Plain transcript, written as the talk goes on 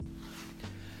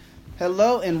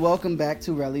Hello and welcome back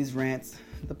to Relly's Rants,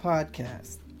 the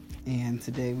podcast. And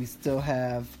today we still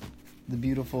have the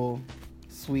beautiful,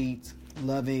 sweet,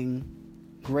 loving,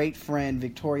 great friend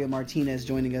Victoria Martinez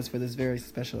joining us for this very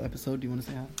special episode. Do you want to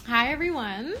say hi? Hi,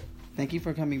 everyone. Thank you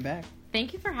for coming back.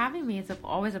 Thank you for having me. It's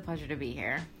always a pleasure to be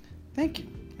here. Thank you.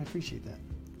 I appreciate that.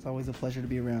 It's always a pleasure to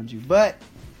be around you. But,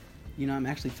 I'm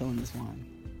actually feeling this wine.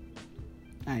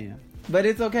 I am. But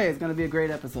it's okay. It's going to be a great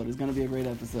episode.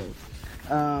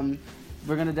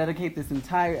 We're going to dedicate this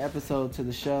entire episode to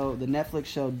the Netflix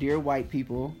show Dear White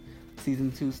People.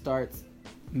 Season 2 starts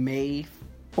May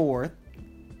 4th.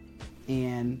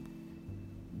 And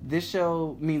this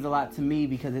show means a lot to me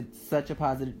because it's such a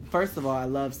positive... First of all, I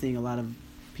love seeing a lot of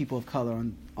people of color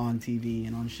on TV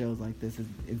and on shows like this.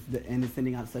 And it's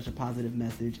sending out such a positive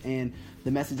message. And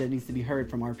the message that needs to be heard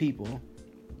from our people.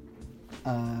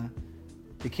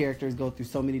 The characters go through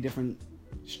so many different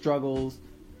struggles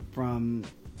from...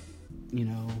 you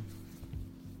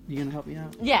gonna help me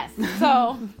out? Yes.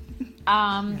 So,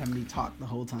 having me talk the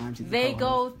whole time. They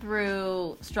go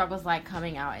through struggles like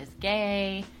coming out as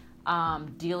gay,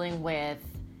 dealing with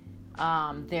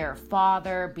their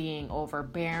father being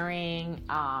overbearing.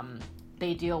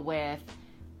 They deal with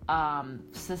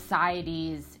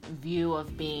society's view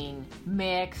of being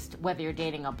mixed, whether you're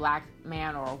dating a black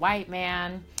man or a white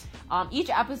man. Each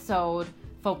episode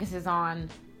focuses on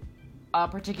a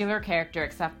particular character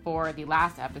except for the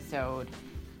last episode,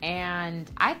 and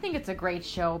I think it's a great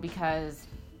show because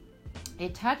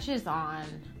it touches on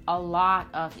a lot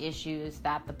of issues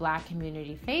that the black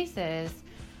community faces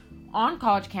on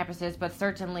college campuses, but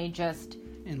certainly just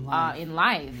in life.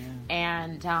 Yeah.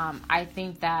 And I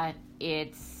think that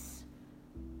it's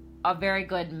a very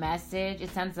good message.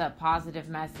 It sends a positive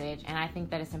message, and I think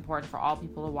that it's important for all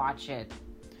people to watch it.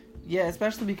 Yeah,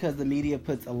 especially because the media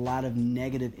puts a lot of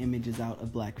negative images out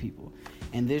of black people.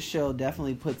 And this show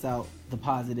definitely puts out the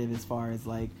positive as far as,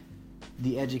 like,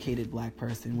 the educated black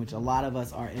person, which a lot of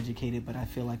us are educated, but I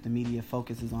feel like the media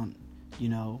focuses on,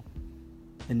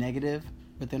 the negative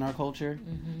within our culture.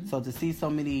 Mm-hmm. So to see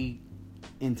so many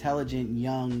intelligent,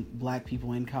 young black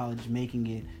people in college making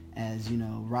it as,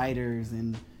 writers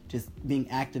and just being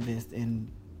activists and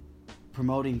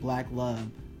promoting black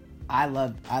love, I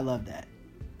love that.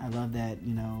 I love that,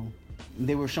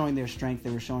 they were showing their strength.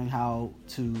 They were showing how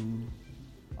to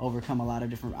overcome a lot of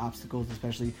different obstacles,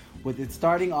 especially with it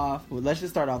starting off. Well, let's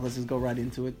just start off. Let's just go right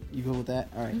into it. You go with that?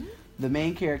 All right. Mm-hmm. The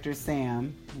main character,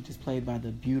 Sam, which is played by the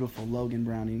beautiful Logan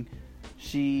Browning,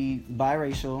 she's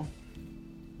biracial.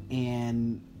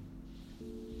 And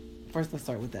first, let's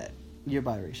start with that. You're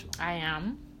biracial. I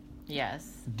am.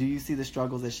 Yes. Do you see the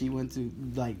struggles that she went through?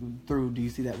 Do you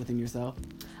see that within yourself?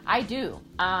 I do.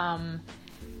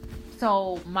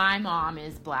 So my mom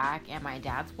is black and my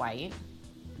dad's white,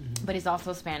 mm-hmm. but he's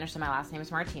also Spanish, so my last name is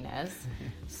Martinez.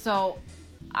 So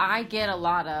I get a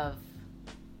lot of,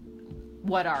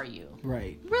 what are you?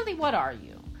 Right. Really, what are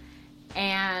you?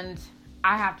 And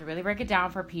I have to really break it down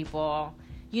for people,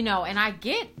 and I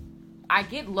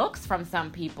get looks from some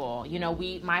people.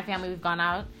 My family, we've gone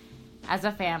out as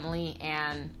a family,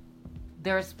 and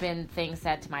there's been things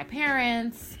said to my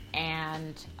parents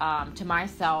and to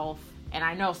myself, and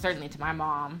I know certainly to my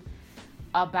mom,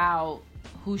 about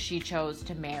who she chose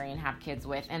to marry and have kids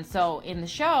with. And so in the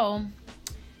show,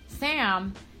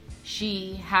 Sam,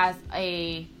 she has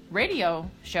a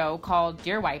radio show called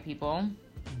Dear White People,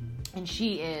 and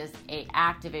she is an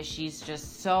activist. She's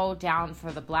just so down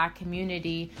for the black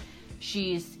community.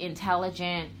 She's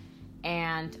intelligent,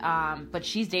 and but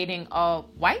she's dating a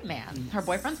white man. Her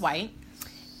boyfriend's white,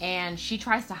 and she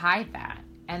tries to hide that.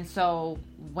 And so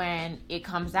when it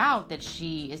comes out that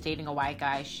she is dating a white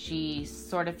guy, she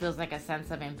sort of feels like a sense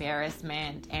of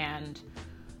embarrassment, and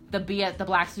the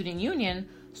Black Student Union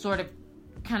sort of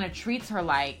kind of treats her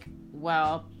like,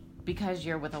 well, because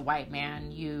you're with a white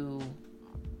man,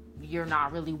 you're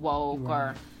not really woke,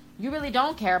 right, or you really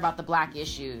don't care about the black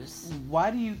issues.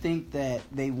 Why do you think that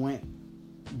they went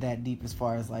that deep as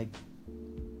far as, like,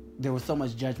 there was so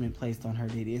much judgment placed on her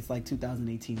dating? It's like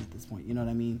 2018 at this point, you know what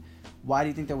I mean? Why do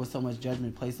you think there was so much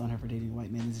judgment placed on her for dating a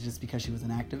white man? Is it just because she was an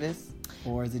activist?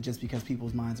 Or is it just because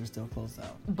people's minds are still closed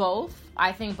out? Both.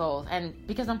 I think both. And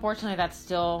because unfortunately that's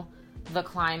still the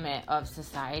climate of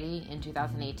society in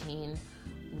 2018.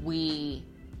 We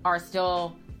are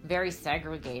still very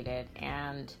segregated.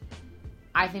 And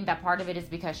I think that part of it is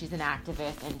because she's an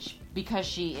activist, and because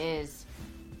she is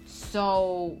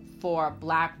so for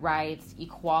black rights,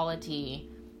 equality,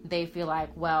 they feel like,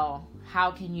 well,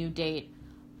 how can you date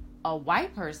a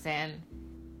white person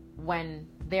when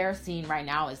they're seen right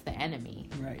now as the enemy,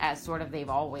 right, as sort of they've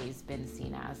always been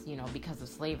seen as, because of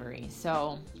slavery.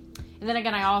 So And then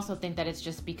again, I also think that it's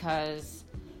just because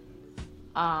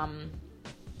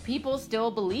people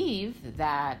still believe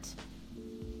that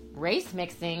race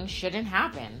mixing shouldn't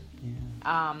happen.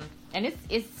 Yeah. And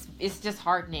it's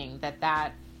disheartening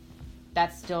that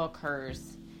still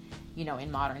occurs,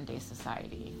 in modern day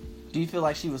society. Do you feel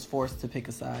like she was forced to pick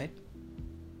a side?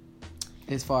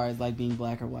 As far as like being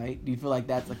black or white? Do you feel like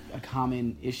that's a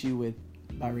common issue with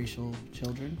biracial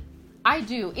children? I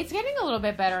do. It's getting a little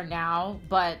bit better now,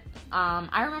 but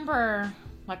I remember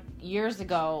like years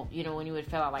ago, when you would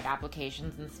fill out like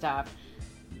applications and stuff,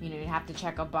 you'd have to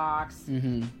check a box.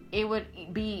 Mm-hmm. It would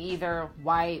be either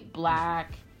white,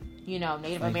 black,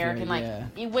 Native American.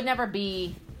 It would never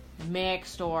be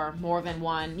mixed or more than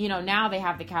one. Now they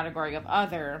have the category of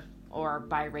other or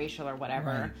biracial or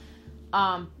whatever.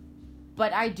 Right.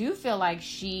 But I do feel like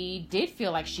she did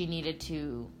feel like she needed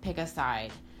to pick a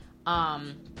side.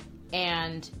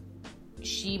 And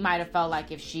she might have felt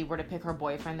like if she were to pick her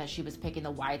boyfriend that she was picking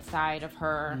the white side of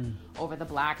her over the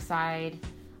black side.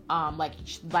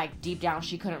 Like deep down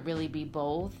she couldn't really be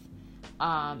both.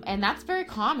 And that's very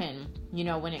common,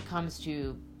 when it comes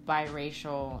to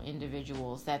biracial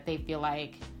individuals, that they feel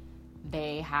like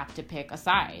they have to pick a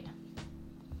side.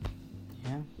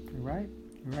 Yeah, you're right.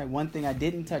 You're right. One thing I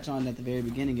didn't touch on at the very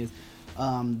beginning is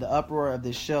the uproar of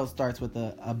this show starts with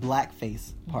a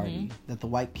blackface party that the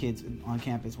white kids on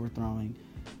campus were throwing.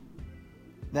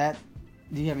 Do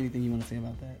you have anything you want to say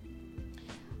about that?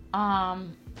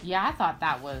 Yeah, I thought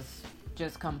that was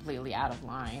just completely out of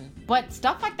line. But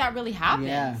stuff like that really happens.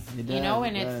 Yeah, it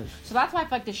does. So that's why I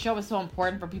feel like this show is so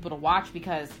important for people to watch,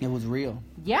 because it was real.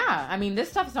 Yeah, I mean, this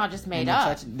stuff's not just made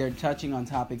up. They're touching on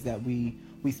topics that we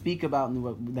speak about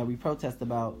and that we protest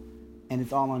about, and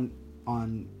it's all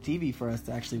on TV for us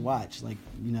to actually watch,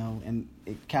 and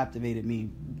it captivated me.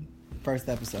 First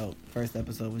episode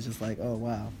was just like, oh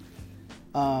wow.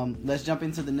 Let's jump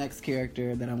into the next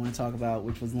character that I want to talk about,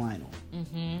 which was Lionel.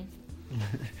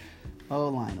 Oh,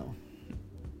 Lionel.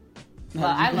 Well,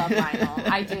 I love Lionel.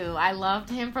 I do. I loved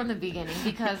him from the beginning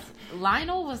because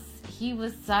Lionel was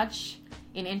such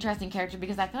an interesting character,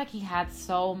 because I feel like he had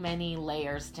so many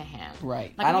layers to him.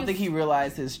 Right. Like, I don't think he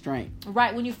realized his strength.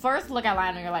 Right. When you first look at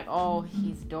Lionel, you're like, oh,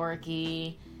 he's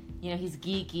dorky, he's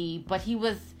geeky, but he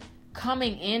was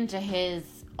coming into his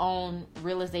own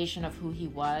realization of who he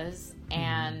was,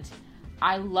 and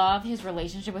I love his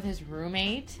relationship with his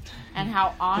roommate and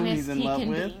how honest he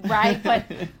can be. Right. But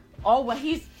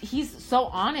he's so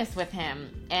honest with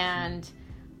him, and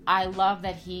I love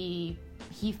that he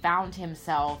found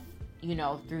himself,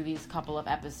 through these couple of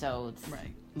episodes.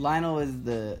 Right. Lionel is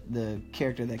the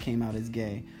character that came out as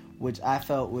gay, which I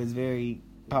felt was very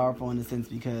powerful in a sense,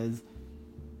 because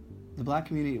the black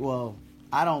community, well,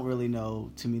 I don't really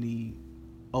know too many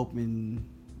open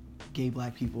gay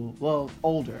black people. Well,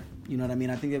 older, you know what I mean?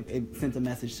 I think it sent a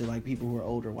message to like people who are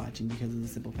older watching, because of the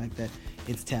simple fact that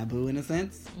it's taboo in a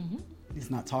sense. It's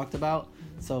not talked about.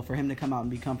 So for him to come out and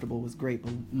be comfortable was great.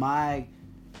 But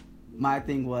my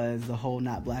thing was the whole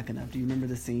not black enough. Do you remember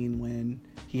the scene when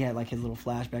he had like his little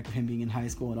flashback of him being in high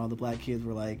school and all the black kids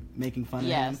were like making fun of him?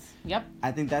 Yes. Yep.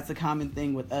 I think that's a common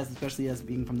thing with us, especially us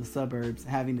being from the suburbs,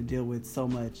 having to deal with so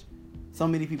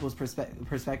many people's perspective.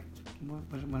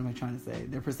 What am I trying to say?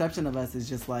 Their perception of us is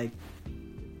just like,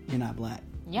 you're not black.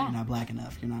 Yeah. You're not black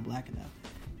enough. You're not black enough.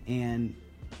 And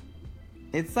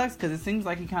it sucks because it seems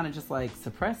like he kind of just like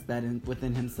suppressed that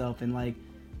within himself and like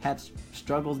had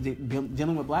struggles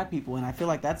dealing with black people, and I feel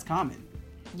like that's common.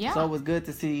 Yeah. So it was good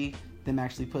to see them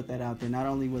actually put that out there. Not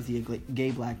only was he a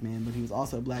gay black man, but he was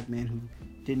also a black man who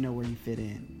didn't know where he fit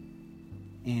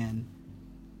in. And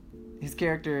his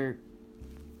character,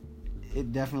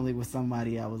 it definitely was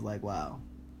somebody I was like, wow,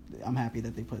 I'm happy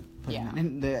that they put him in.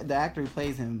 And the actor who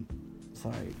plays him,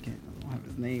 sorry, I don't have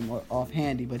his name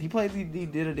offhandy, but he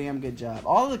did a damn good job.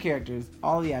 All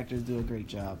the actors do a great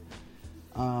job.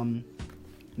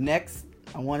 Next,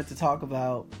 I wanted to talk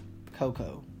about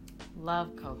Coco.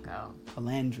 Love Coco.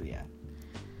 Calandria.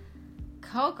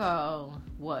 Coco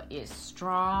is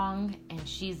strong and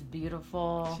she's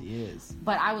beautiful. She is.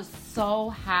 But I was so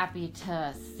happy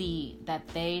to see that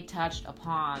they touched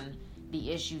upon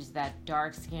the issues that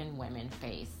dark-skinned women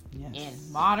face in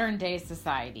modern day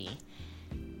society.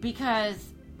 Because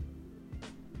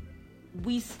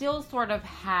we still sort of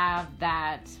have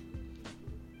that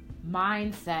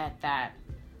mindset that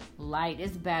light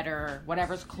is better,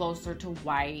 whatever's closer to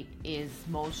white is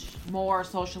more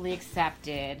socially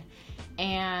accepted.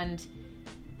 And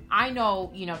I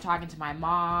know, talking to my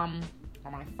mom or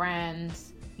my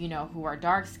friends, who are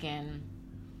dark skinned,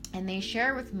 and they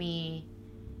share with me,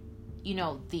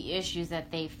 the issues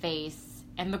that they face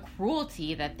and the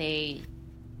cruelty that they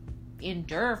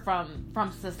endure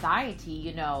from society,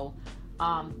 you know,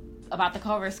 about the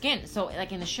color of skin. So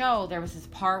like in the show, there was this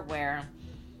part where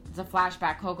it's a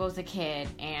flashback. Coco's a kid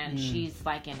and she's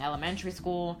like in elementary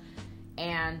school,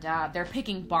 and they're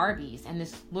picking Barbies, and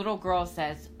this little girl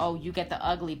says, "Oh, you get the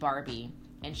ugly Barbie,"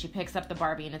 and she picks up the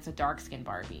Barbie, and it's a dark skinned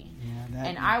Barbie.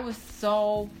 And I was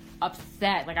so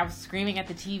upset, like I was screaming at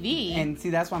the TV. And see,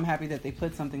 that's why I'm happy that they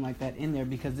put something like that in there,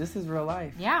 because this is real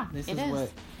life. Yeah, this is what,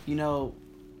 you know,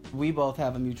 we both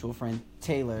have a mutual friend,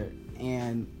 Taylor,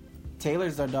 and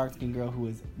Taylor's our dark skinned girl who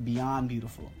is beyond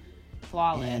beautiful,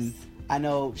 flawless. And I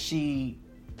know she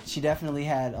definitely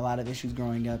had a lot of issues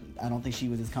growing up. I don't think she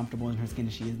was as comfortable in her skin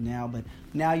as she is now, but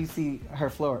now you see her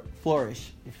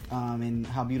flourish and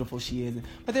how beautiful she is.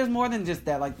 But there's more than just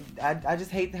that. Like I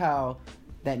just hate how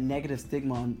that negative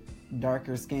stigma on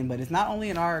darker skin, but it's not only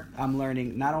in our, I'm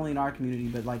learning, not only in our community,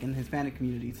 but like in the Hispanic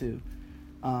community too.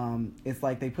 It's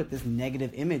like they put this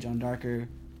negative image on darker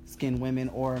skinned women,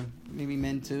 or maybe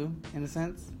men too, in a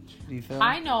sense. Do you feel?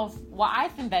 I know, well, I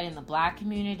think that in the black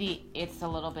community, it's a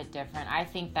little bit different. I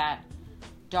think that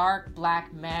dark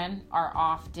black men are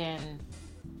often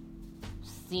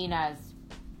seen as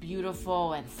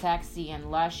beautiful and sexy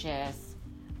and luscious,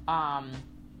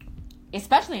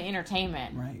 especially in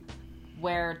entertainment, right?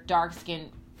 Where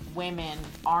dark-skinned women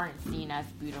aren't seen as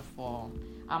beautiful.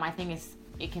 I think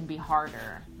it can be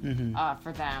harder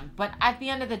for them. But at the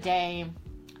end of the day,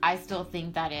 I still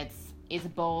think that it's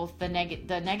both the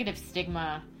negative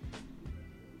stigma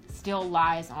still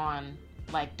lies on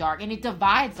like dark, and it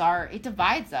divides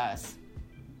us.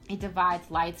 It divides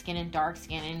light skin and dark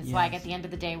skin, and it's like at the end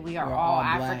of the day, we're all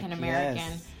African American.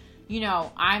 Yes. You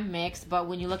know, I'm mixed, but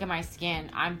when you look at my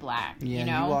skin, I'm black. Yeah, you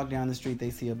know, you walk down the street, they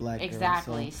see a black girl.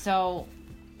 Exactly. So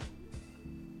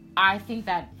I think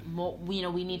that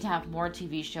we need to have more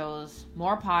TV shows,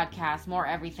 more podcasts, more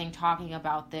everything talking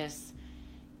about this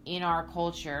in our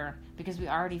culture, because we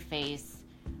already face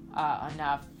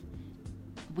enough.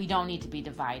 We don't need to be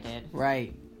divided.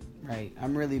 Right.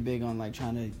 I'm really big on like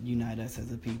trying to unite us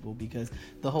as a people, because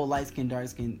the whole light skin, dark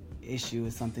skin issue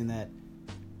is something that,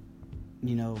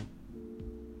 you know,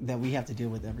 that we have to deal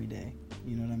with every day.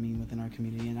 You know what I mean? Within our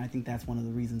community. And I think that's one of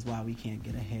the reasons why we can't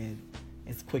get ahead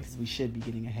as quick as we should be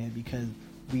getting ahead, because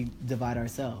we divide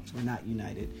ourselves. We're not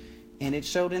united. And it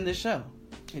showed in this show.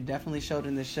 It definitely showed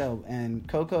in this show. And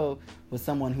Coco was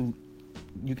someone who,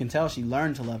 you can tell she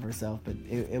learned to love herself, but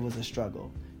it was a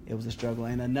struggle. It was a struggle.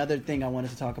 And another thing I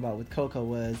wanted to talk about with Coco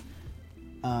was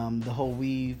the whole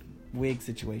wig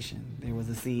situation. There was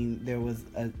a scene, there was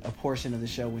a portion of the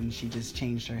show when she just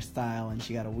changed her style and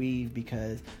she got a weave,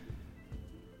 because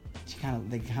they kind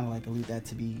of like allude that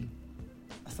to be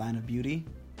a sign of beauty.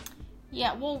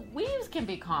 Yeah, well, weaves can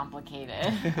be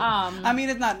complicated. I mean,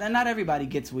 it's not everybody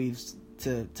gets weaves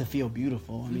to feel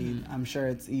beautiful. I mean, I'm sure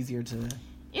it's easier to.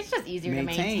 It's just easier to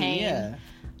maintain. Yeah.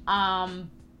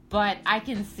 But I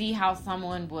can see how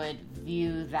someone would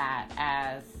view that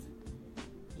as,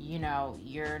 you know,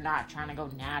 you're not trying to go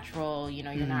natural. You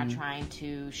know, you're not trying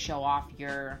to show off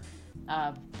your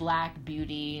black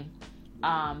beauty,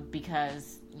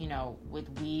 because, you know, with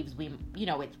weaves, we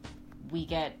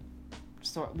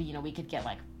could get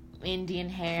like Indian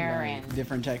hair and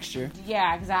different texture.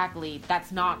 Yeah, exactly.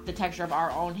 That's not the texture of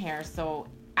our own hair. So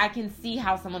I can see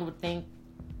how someone would think,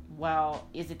 well,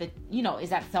 is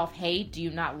that self-hate? Do you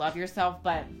not love yourself?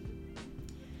 But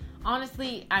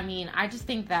honestly, I mean, I just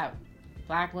think that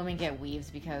black women get weaves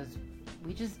because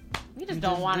we just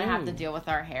don't want to have to deal with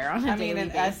our hair on a daily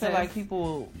basis. I feel like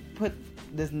people put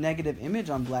this negative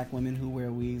image on black women who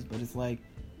wear weaves, but it's like,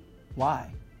 why?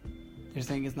 They're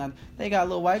saying it's not. They got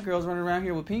little white girls running around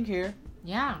here with pink hair.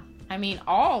 Yeah, I mean,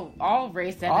 all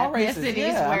races and ethnicities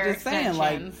wear I'm just extensions. saying,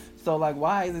 like, so like,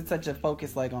 why is it such a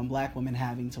focus like on black women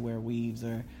having to wear weaves,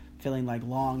 or feeling like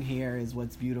long hair is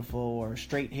what's beautiful, or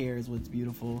straight hair is what's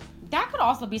beautiful? That could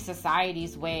also be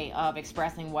society's way of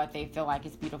expressing what they feel like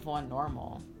is beautiful and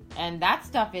normal, and that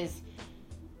stuff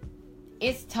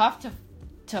it's tough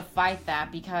to fight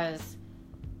that, because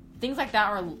things like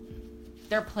that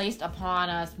they're placed upon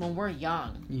us when we're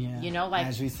young. Yeah. You know, like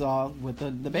as we saw with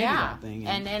the baby doll thing.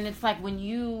 And it's like when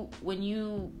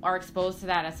you are exposed to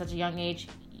that at such a young age,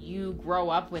 you grow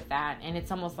up with that, and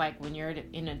it's almost like when you're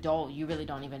an adult, you really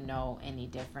don't even know any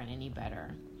different, any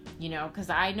better. You know, because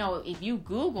I know if you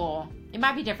Google, it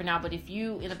might be different now, but if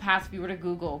you were to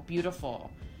Google beautiful,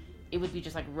 it would be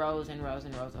just like rows and rows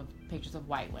and rows of pictures of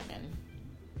white women.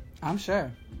 I'm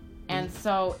sure. And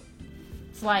so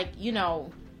it's like, you know,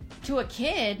 to a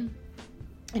kid,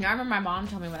 you know, I remember my mom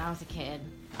told me when I was a kid,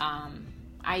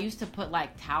 I used to put like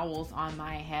towels on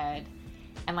my head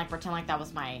and like pretend like that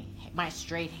was my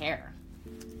straight hair.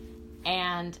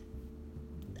 And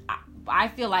I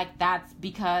feel like that's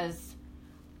because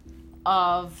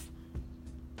of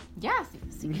yeah.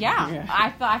 I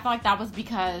feel like that was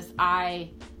because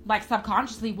I like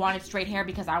subconsciously wanted straight hair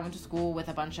because I went to school with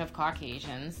a bunch of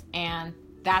Caucasians, and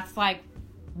that's like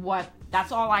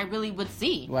that's all I really would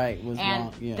see. Right.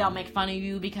 And they'll make fun of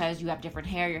you because you have different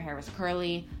hair. Your hair is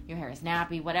curly. Your hair is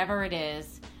nappy. Whatever it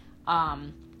is.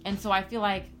 And so I feel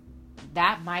like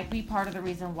that might be part of the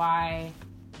reason why,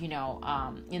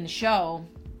 in the show,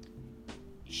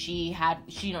 she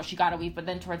got a weave, but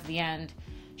then towards the end,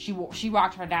 she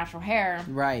rocked her natural hair.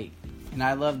 Right. And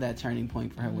I love that turning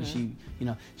point for her when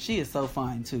she is so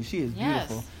fine too. She is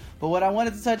beautiful. Yes. But what I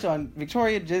wanted to touch on,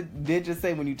 Victoria did just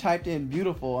say when you typed in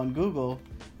beautiful on Google,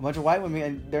 a bunch of white women,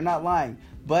 and they're not lying,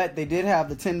 but they did have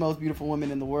the 10 most beautiful women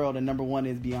in the world, and number 1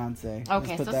 is Beyonce.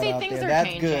 Okay, so see, things are That's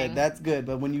changing. good. That's good.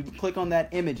 But when you click on that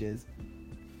images,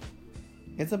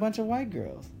 it's a bunch of white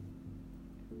girls.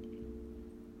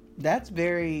 That's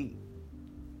very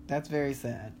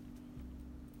sad.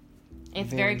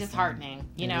 It's very disheartening,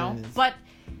 you know? But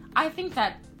I think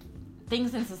that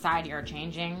things in society are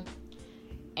changing,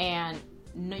 and,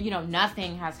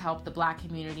 nothing has helped the black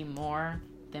community more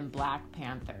than Black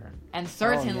Panther. And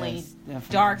certainly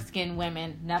dark-skinned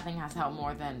women, nothing has helped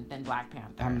more than Black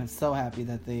Panther. I'm so happy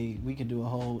that we could do a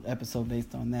whole episode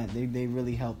based on that. They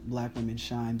really help black women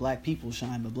shine. Black people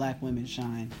shine, but black women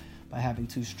shine by having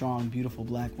 2 strong, beautiful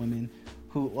black women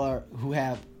who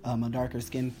have a darker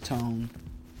skin tone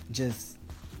just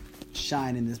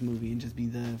shine in this movie and just be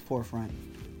the forefront.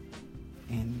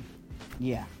 And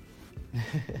yeah.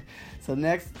 So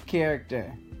next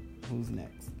character. Who's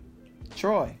next?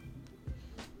 Troy.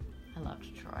 I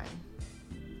loved Troy.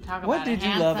 Talk What about did a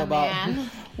you love handsome about man.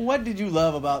 What did you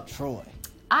love about Troy?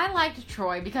 I liked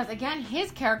Troy because, again,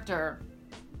 his character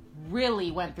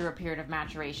really went through a period of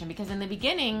maturation, because in the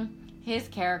beginning, his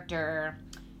character,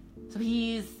 so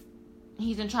he's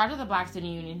in charge of the Black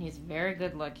Student Union. He's very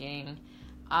good looking,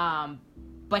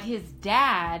 but his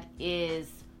dad is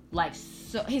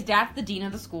his dad's the dean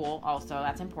of the school. Also,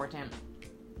 that's important,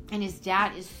 and his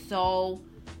dad is so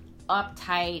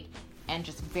uptight and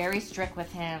just very strict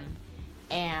with him.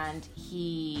 And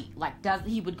he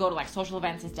would go to social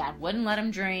events. His dad wouldn't let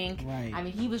him drink. Right. I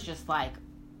mean, he was just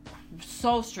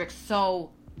so strict,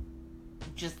 so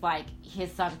just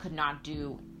his son could not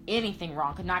do anything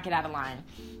wrong, could not get out of line.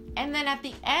 And then at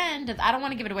the end, I don't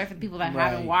want to give it away for the people that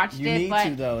haven't watched you it. You need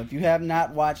to, though. If you have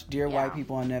not watched Dear White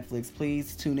People on Netflix,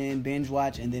 please tune in, binge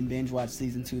watch, and then binge watch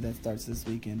season 2 that starts this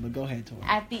weekend. But go ahead, Tori.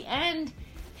 At the end,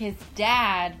 his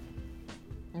dad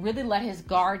really let his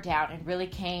guard down and really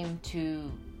came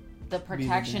to the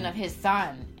protection of his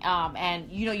son.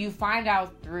 And, you find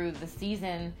out through the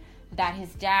season that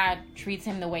his dad treats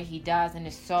him the way he does and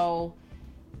is so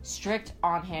strict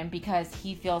on him because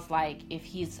he feels like if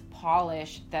he's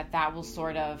polished, that will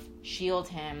sort of shield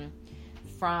him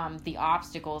from the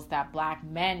obstacles that black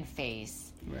men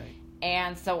face. Right.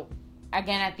 And so,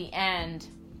 again, at the end,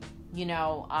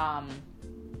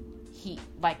 he's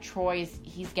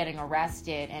getting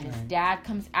arrested, and his dad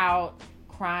comes out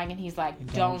crying, and he's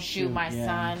like, don't shoot my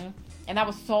son. And that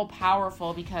was so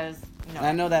powerful because, And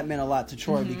I know that meant a lot to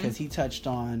Troy because he touched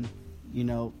on,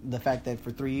 the fact that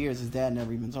for 3 years his dad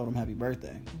never even told him happy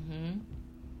birthday. Mm-hmm.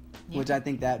 Yeah. Which I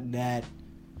think that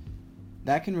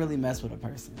can really mess with a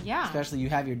person. Yeah. Especially you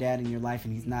have your dad in your life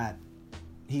and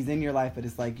he's in your life, but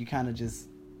it's like you kind of just,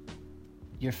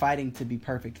 you're fighting to be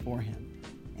perfect for him.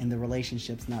 And the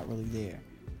relationship's not really there.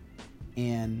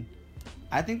 And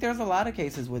I think there's a lot of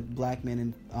cases with black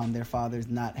men and their fathers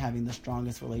not having the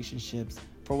strongest relationships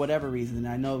for whatever reason. And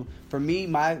I know for me,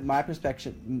 my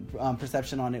perception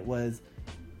on it was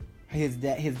his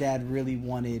dad really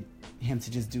wanted him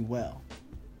to just do well.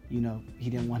 He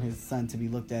didn't want his son to be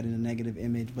looked at in a negative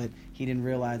image, but he didn't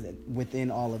realize that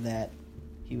within all of that,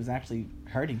 he was actually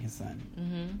hurting his son.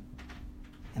 Mm-hmm.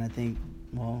 And I think,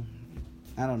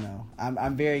 I don't know.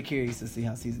 I'm very curious to see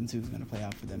how season 2 is going to play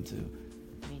out for them too.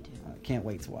 Me too. Can't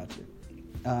wait to watch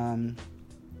it.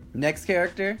 Next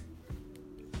character,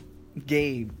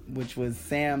 Gabe, which was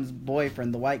Sam's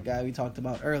boyfriend, the white guy we talked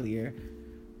about earlier.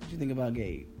 What did you think about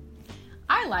Gabe?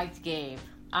 I liked Gabe.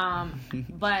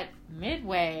 But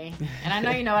midway, and I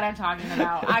know you know what I'm talking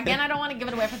about. Again, I don't want to give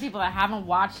it away for people that haven't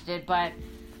watched it, but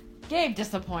Gabe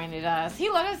disappointed us. He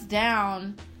let us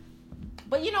down.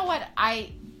 But you know what?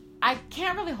 I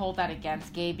can't really hold that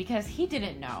against Gabe because he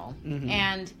didn't know. Mm-hmm.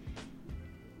 And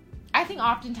I think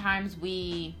oftentimes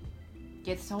we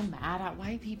get so mad at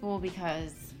white people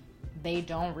because they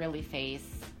don't really face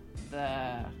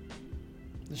the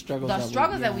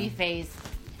struggles that we face.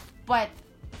 But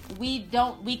we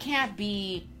can't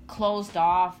be closed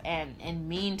off and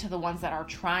mean to the ones that are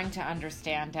trying to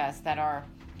understand us, that are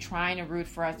trying to root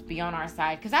for us, be on our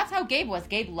side. Because that's how Gabe was.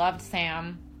 Gabe loved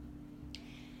Sam.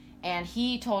 And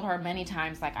he told her many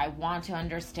times, like, I want to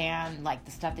understand, like,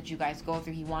 the stuff that you guys go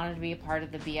through. He wanted to be a part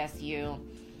of the BSU.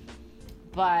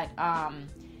 But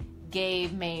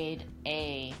Gabe made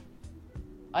a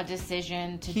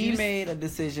decision to He made a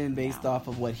decision based off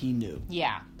of what he knew.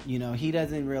 Yeah. You know, he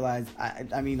doesn't realize...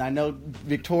 I mean, I know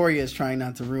Victoria is trying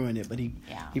not to ruin it, but he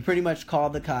pretty much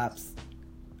called the cops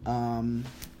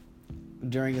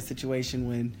during a situation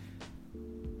when...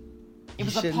 It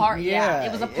was a party. Yeah,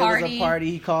 it was a party. It was a party.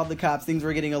 He called the cops. Things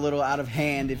were getting a little out of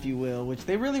hand, if you will, which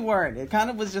they really weren't. It kind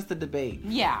of was just a debate.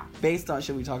 Yeah. Based on...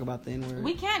 Should we talk about the N-word?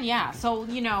 We can, yeah. So,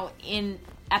 you know,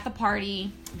 at the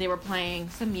party, they were playing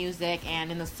some music,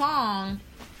 and in the song,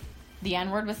 the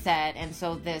N-word was said, and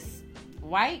so this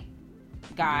white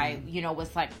guy, you know,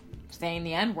 was, like, saying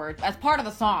the N-word as part of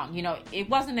the song. You know, it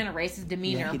wasn't in a racist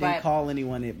demeanor, he didn't call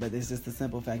anyone it, but it's just the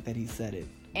simple fact that he said it.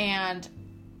 And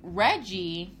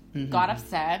Reggie got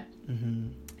upset,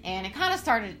 and it kind of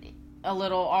started a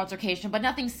little altercation, but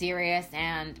nothing serious,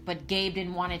 but Gabe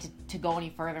didn't want it to go any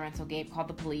further, and so Gabe called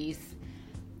the police,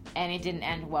 and it didn't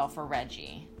end well for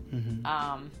Reggie.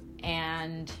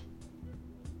 And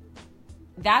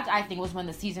that, I think, was when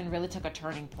the season really took a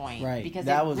turning point. Right. Because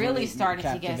that it really started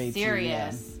to get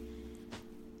serious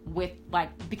with,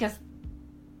 like, because,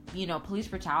 you know, police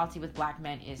brutality with black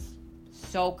men is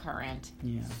so current,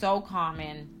 so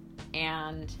common,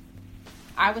 and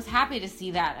I was happy to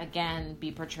see that again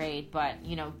be portrayed, but,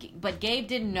 you know, but Gabe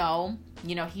didn't know,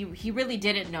 you know, he really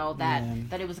didn't know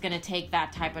that it was going to take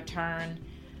that type of turn.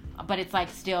 But it's like,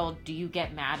 still, do you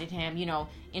get mad at him? You know,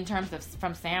 in terms of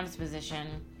from Sam's position,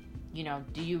 you know,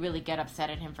 do you really get upset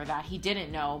at him for that? He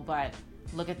didn't know, but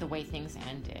look at the way things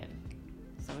ended.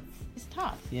 So it's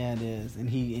tough. Yeah, it is. And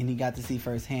he got to see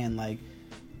firsthand, like,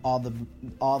 all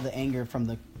the anger from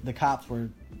the cops were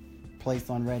placed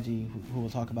on Reggie, who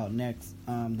we'll talk about next.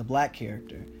 The black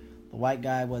character. The white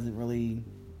guy wasn't really...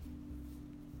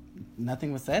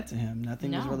 Nothing was said to him.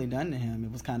 Nothing was really done to him.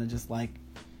 It was kind of just like,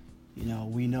 you know,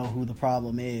 we know who the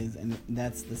problem is, and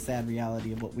that's the sad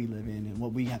reality of what we live in and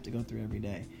what we have to go through every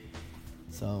day.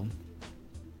 So,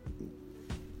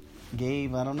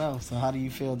 Gabe, I don't know. So how do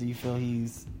you feel? Do you feel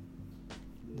he's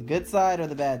the good side or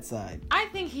the bad side? I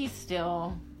think he's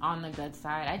still on the good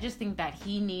side. I just think that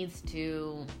he needs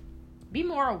to be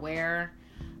more aware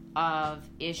of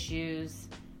issues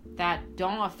that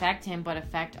don't affect him but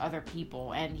affect other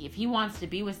people. And if he wants to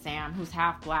be with Sam, who's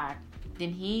half black, then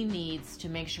he needs to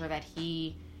make sure that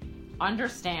he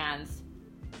understands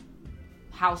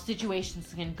how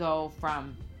situations can go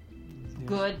from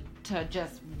good to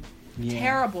just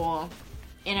terrible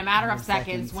in a matter of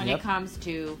seconds when it comes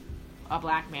to a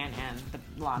black man and the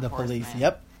law enforcement. The police,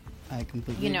 yep. I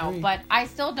completely agree. But I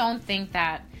still don't think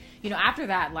that, you know, after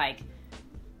that, like,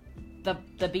 the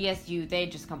BSU, they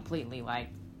just completely, like...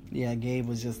 Yeah, Gabe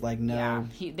was just like, no.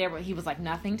 Yeah, he was like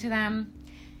nothing to them.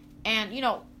 And, you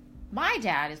know, my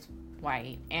dad is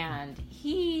white, and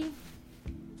he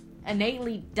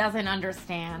innately doesn't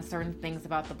understand certain things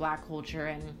about the black culture,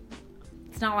 and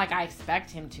it's not like I expect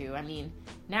him to. I mean,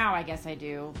 now I guess I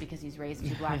do, because he's raised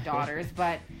two black daughters,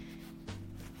 but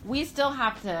we still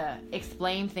have to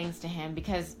explain things to him,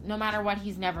 because no matter what,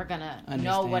 he's never gonna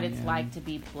know what it's like to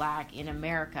be black in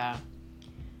America.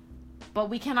 But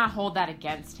we cannot hold that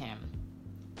against him,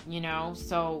 you know?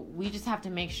 So we just have to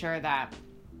make sure that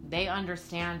they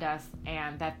understand us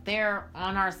and that they're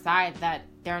on our side, that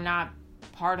they're not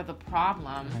part of the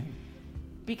problem. Right.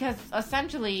 Because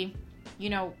essentially, you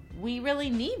know, we really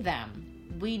need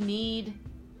them. We need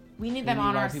them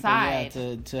on our side.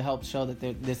 To help show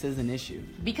that this is an issue.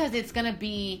 Because it's going to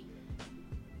be...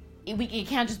 It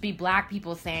can't just be black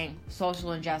people saying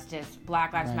social injustice,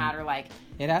 Black Lives Matter, like...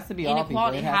 It has to be all people.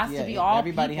 It has to be all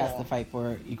everybody people. Has to fight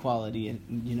for equality,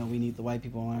 and, you know, we need the white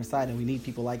people on our side, and we need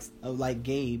people like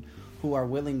Gabe, who are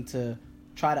willing to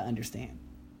try to understand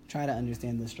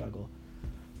the struggle.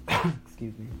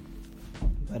 Excuse me.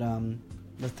 But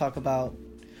let's talk about...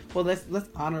 Well, let's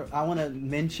honor... I want to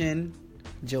mention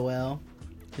Joelle,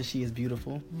 because she is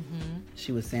beautiful. Mm-hmm.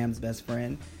 She was Sam's best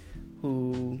friend,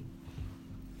 who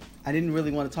I didn't really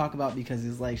want to talk about because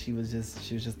it's like she was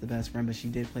just the best friend, but she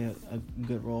did play a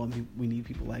good role, and we need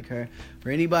people like her. For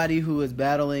anybody who is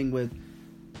battling with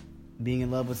being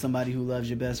in love with somebody who loves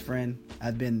your best friend,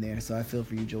 I've been there, so I feel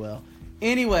for you, Joelle.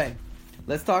 Anyway,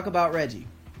 let's talk about Reggie.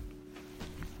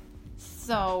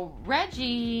 So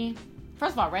Reggie,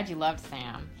 first of all, Reggie loved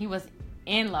Sam. He was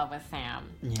in love with Sam.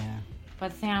 Yeah.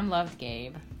 But Sam loved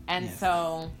Gabe. And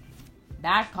so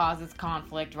That causes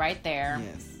conflict right there.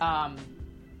 Yes.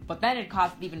 But then it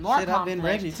caused even more conflict. I've been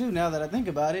Reggie too, now that I think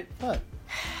about it. Fuck.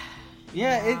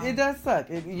 Yeah, it does suck.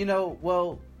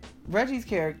 Reggie's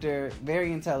character,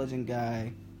 very intelligent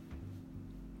guy.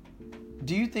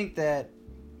 Do you think that,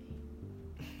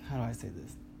 how do I say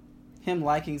this? Him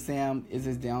liking Sam is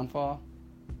his downfall?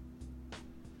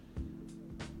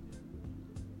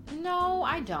 No,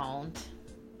 I don't.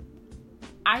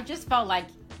 I just felt like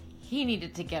he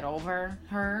needed to get over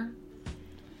her.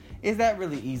 Is that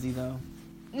really easy, though?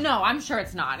 No, I'm sure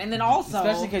it's not. And then also...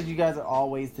 Especially because you guys are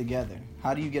always together.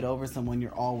 How do you get over someone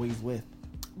you're always with?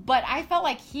 But I felt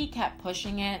like he kept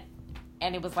pushing it,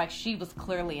 and it was like she was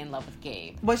clearly in love with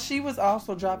Gabe. But she was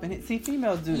also dropping it. See,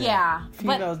 females do that. Yeah.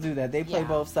 Females do that. They play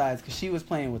both sides, because she was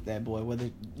playing with that boy.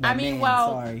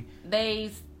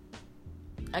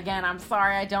 Again, I'm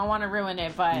sorry, I don't want to ruin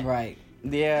it, but... Right.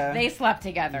 Yeah. They slept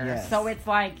together. Yes. So it's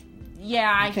like,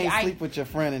 yeah, you can't sleep with your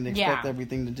friend and expect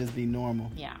everything to just be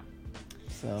normal. Yeah.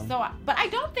 So, but I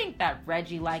don't think that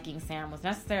Reggie liking Sam was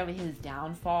necessarily his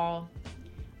downfall.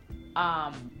 But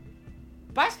I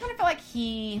just kind of feel like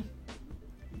she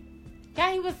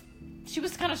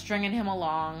was kind of stringing him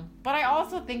along. But I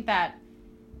also think that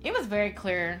it was very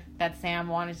clear that Sam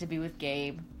wanted to be with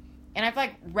Gabe. And I feel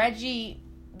like Reggie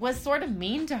was sort of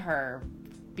mean to her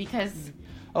because...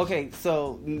 Okay,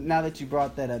 so now that you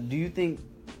brought that up, do you think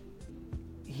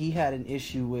he had an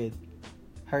issue with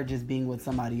her just being with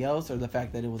somebody else, or the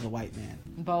fact that it was a white man?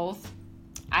 Both.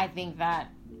 I think that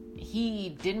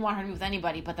he didn't want her to be with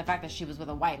anybody, but the fact that she was with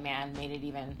a white man made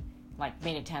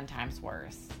it 10 times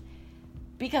worse.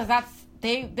 Because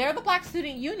they're the Black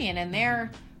Student Union, and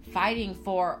they're fighting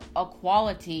for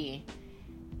equality.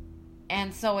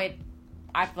 And so I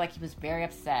feel like he was very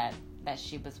upset that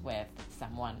she was with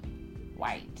someone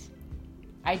white.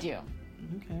 I do.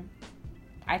 Okay.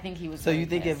 I think he was. So you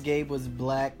think pissed. if Gabe was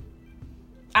black,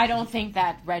 I don't think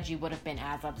that Reggie would have been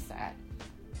as upset.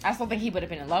 I still think he would have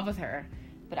been in love with her,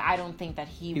 but I don't think that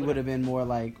he would have been more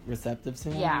like receptive to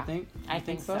him. Yeah, you think? I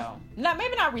think so.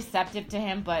 Maybe not receptive to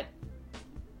him, but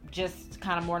just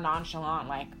kind of more nonchalant.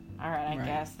 Like, all right, I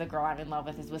guess the girl I'm in love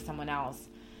with is with someone else.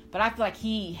 But I feel like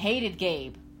he hated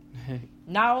Gabe.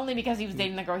 Not only because he was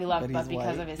dating the girl he loved, but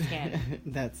because of his skin.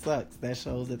 That sucks. That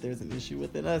shows that there's an issue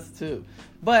within us, too.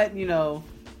 But,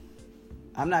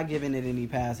 I'm not giving it any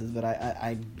passes, but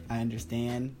I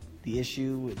understand the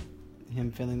issue with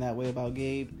him feeling that way about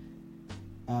Gabe.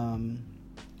 I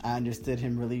understood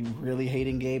him really, really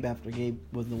hating Gabe after Gabe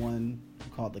was the one who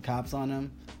called the cops on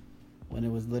him when it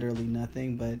was literally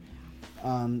nothing. But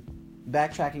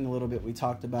backtracking a little bit, we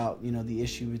talked about, the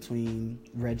issue between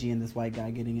Reggie and this white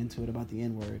guy getting into it about the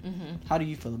N-word. Mm-hmm. How do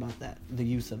you feel about that, the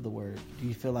use of the word? Do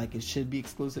you feel like it should be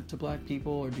exclusive to black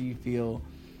people, or do you feel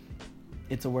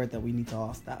it's a word that we need to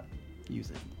all stop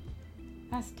using?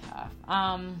 That's tough.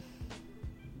 I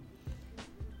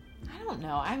don't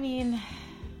know. I mean,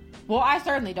 I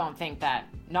certainly don't think that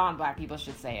non-black people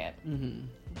should say it. Mm-hmm.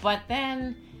 But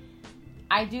then,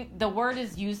 the word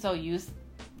is used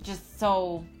just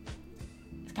so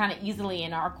kind of easily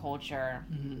in our culture.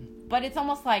 Mm-hmm. But it's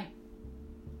almost like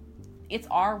it's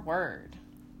our word.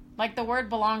 Like, the word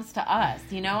belongs to us,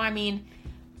 I mean,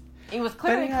 it was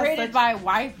clearly created by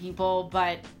white people,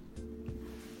 but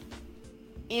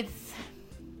it's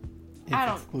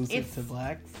exclusive to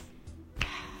blacks.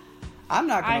 I'm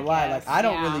not gonna lie, like, I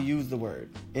don't really use the word.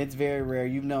 It's very rare.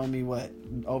 You've known me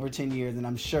over 10 years, and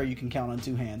I'm sure you can count on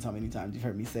two hands how many times you've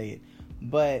heard me say it.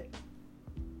 But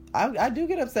I do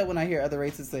get upset when I hear other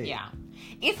races say it. Yeah.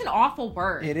 It's an awful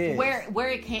word. It is. Where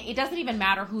it doesn't even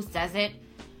matter who says it.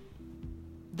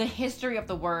 The history of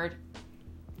the word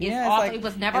is awful. Like, it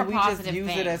was never a positive thing. We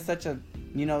just use it as such a,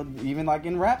 even like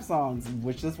in rap songs,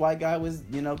 which this white guy was,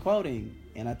 quoting.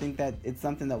 And I think that it's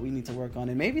something that we need to work on.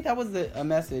 And maybe that was a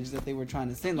message that they were trying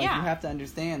to send. Like, you have to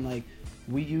understand, like,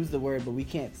 we use the word, but we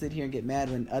can't sit here and get mad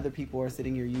when other people are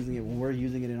sitting here using it when we're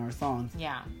using it in our songs.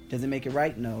 Yeah. Does it make it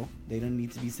right? No. They don't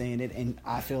need to be saying it. And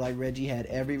I feel like Reggie had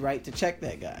every right to check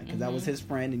that guy, because that was his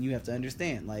friend, and you have to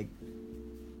understand, like,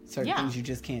 certain things you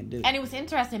just can't do. And it was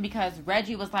interesting because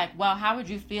Reggie was like, well, how would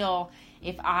you feel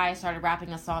if I started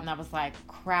rapping a song that was like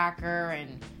cracker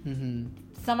and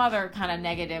some other kind of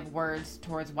negative words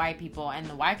towards white people? And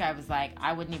the white guy was like,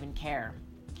 I wouldn't even care.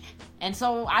 And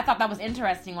so I thought that was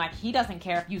interesting. Like, he doesn't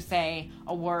care if you say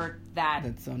a word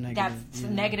that's so negative. That's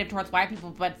negative towards white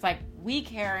people, but it's like, we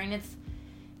care. And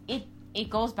it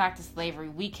goes back to slavery.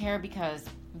 We care because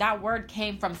that word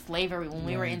came from slavery when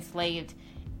we were enslaved,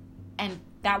 and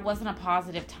that wasn't a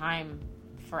positive time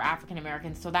for African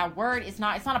Americans. So that word it's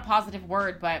not a positive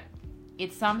word, but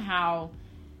it's somehow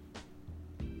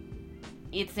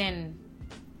it's in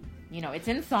You know, it's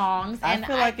in songs. And I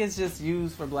feel like it's just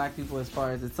used for black people as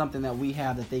far as it's something that we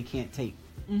have that they can't take.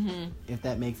 Mm-hmm. If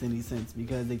that makes any sense,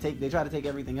 because they try to take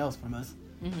everything else from us.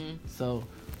 Mm-hmm. So,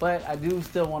 but I do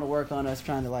still want to work on us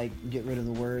trying to like get rid of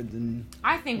the words. And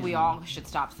I think we all should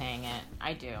stop saying it.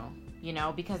 I do. You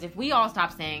know, because if we all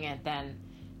stop saying it, then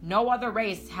no other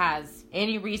race has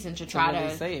any reason to try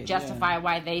to justify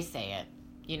why they say it.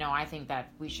 You know, I think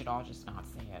that we should all just not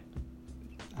say it.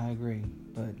 I agree,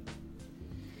 but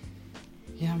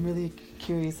yeah, I'm really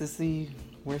curious to see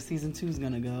where season 2 is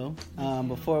gonna go.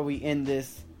 Before we end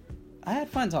this, I had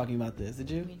fun talking about this. Did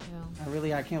you? Me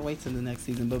too. I can't wait till the next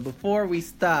season. But before we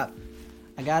stop,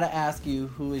 I gotta ask you,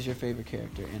 who is your favorite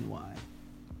character and why?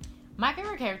 My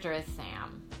favorite character is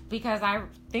Sam, because I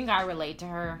think I relate to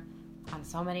her on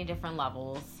so many different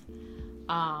levels.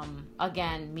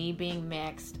 Again, me being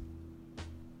mixed,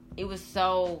 it was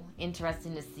so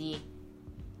interesting to see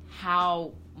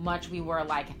how much we were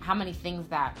like, how many things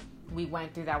that we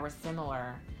went through that were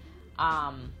similar.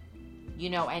 You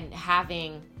know, and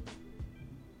having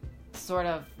sort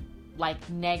of like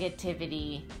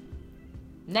negative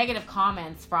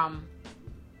comments from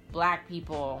black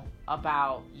people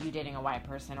about you dating a white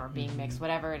person or being mixed,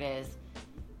 whatever it is,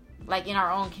 like in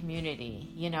our own community,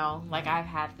 you know, like I've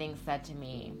had things said to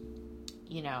me,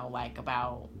 you know, like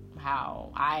about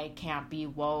how I can't be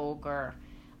woke, or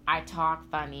I talk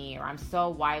funny, or I'm so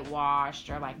whitewashed,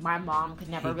 or like my mom could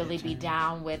never really be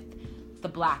down with the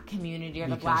black community or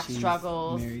because the black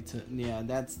struggles. Married to,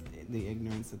 that's the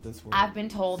ignorance of this world. I've been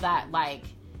told that, like,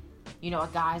 you know,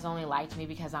 guys only liked me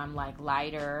because I'm like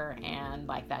lighter, and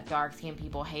like that dark skinned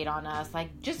people hate on us,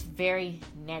 like just very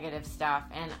negative stuff.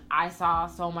 And I saw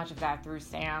so much of that through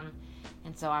Sam,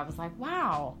 and so I was like,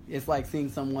 wow, it's like seeing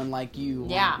someone like you.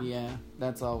 Yeah,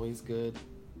 that's always good.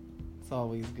 It's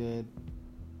always good.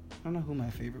 I don't know who my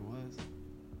favorite was.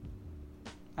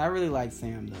 I really liked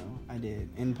Sam though. I did,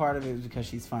 and part of it was because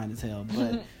she's fine as hell,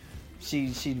 but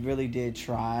she really did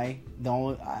try.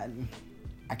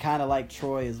 I kind of like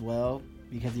Troy as well,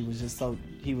 because he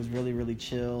was really, really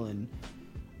chill, and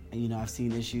you know, I've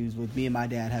seen issues with me and my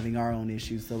dad having our own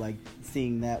issues, so like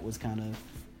seeing that was kind of,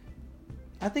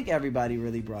 I think everybody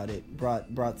really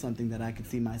brought something that I could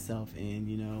see myself in.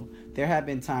 You know, there have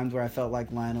been times where I felt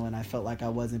like Lionel, and I felt like I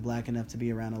wasn't black enough to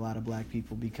be around a lot of black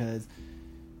people because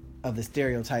of the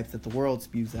stereotypes that the world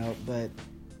spews out. But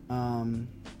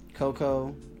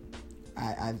Coco,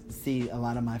 I see a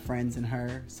lot of my friends in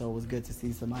her, so it was good to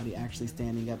see somebody actually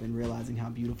standing up and realizing how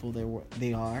beautiful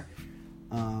they are.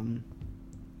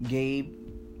 Gabe,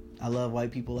 I love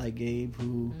white people like Gabe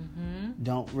who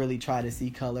don't really try to see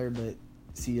color but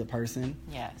see a person.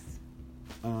 Yes.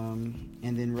 And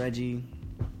then Reggie,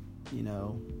 you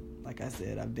know, like I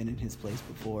said, I've been in his place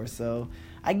before, so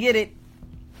I get it,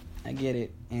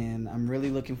 and I'm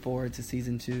really looking forward to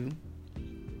season 2.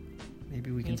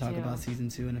 Maybe we can talk about season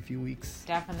 2 in a few weeks.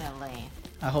 Definitely.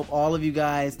 I hope all of you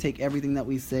guys take everything that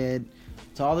we said.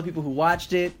 To all the people who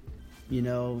watched it, you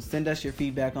know, send us your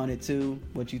feedback on it too,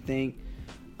 what you think.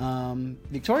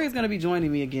 Victoria's going to be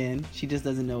joining me again. She just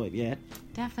doesn't know it yet.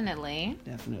 Definitely.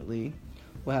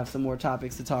 We'll have some more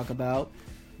topics to talk about.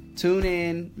 Tune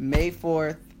in May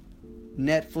 4th,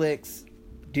 Netflix,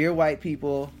 Dear White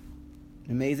People.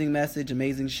 Amazing message,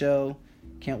 amazing show.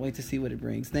 Can't wait to see what it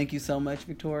brings. Thank you so much,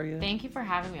 Victoria. Thank you for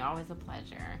having me. Always a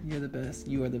pleasure. You're the best.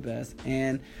 You are the best.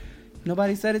 And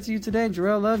nobody said it to you today.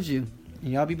 Jarrell loves you.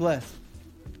 And y'all be blessed.